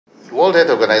The World Health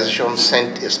Organization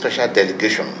sent a special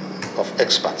delegation of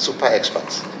experts, super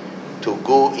experts, to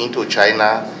go into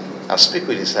China and speak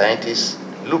with the scientists,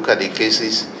 look at the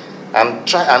cases, and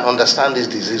try and understand this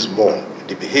disease more,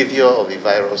 the behavior of the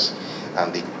virus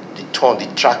and the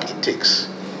track it takes.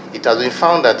 It has been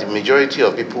found that the majority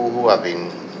of people who have been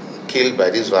killed by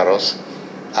this virus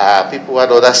are people who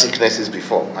had other sicknesses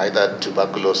before, either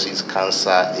tuberculosis,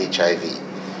 cancer, HIV.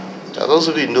 It has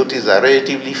also been noticed that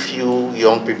relatively few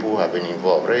young people have been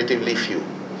involved, relatively few.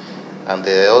 And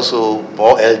there are also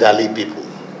more elderly people.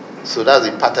 So that's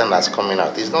the pattern that's coming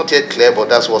out. It's not yet clear, but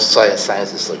that's what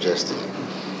science is suggesting.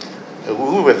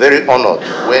 We were very honored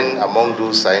when among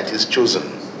those scientists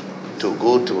chosen to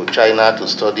go to China to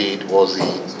study it was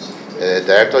the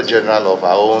Director General of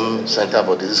our own Center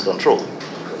for Disease Control,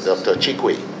 Dr.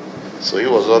 Chikwe. So he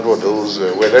was one of those,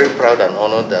 we're very proud and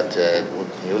honored that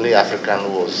the only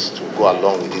African was to go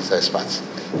along with these experts.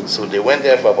 So they went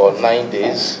there for about 9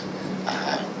 days.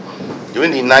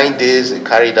 During the 9 days, they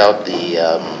carried out the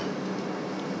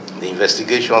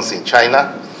investigations in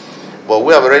China. But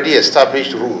we have already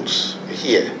established rules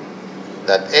here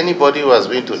that anybody who has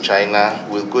been to China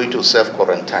will go into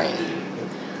self-quarantine.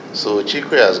 So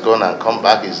Chikwe has gone and come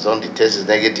back, he's done the test, is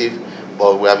negative,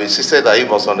 but we have insisted that he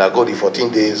must undergo the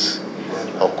 14 days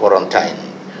of quarantine,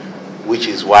 which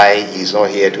is why he's not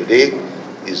here today.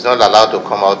 He's not allowed to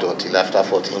come out until after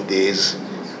 14 days,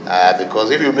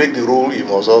 because if you make the rule, you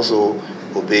must also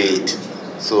obey it.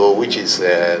 So, which is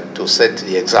to set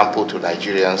the example to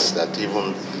Nigerians that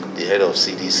even the head of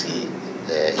CDC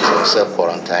is on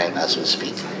self-quarantine as we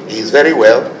speak. He is very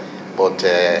well, but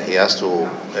he has to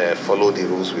follow the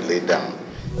rules we laid down.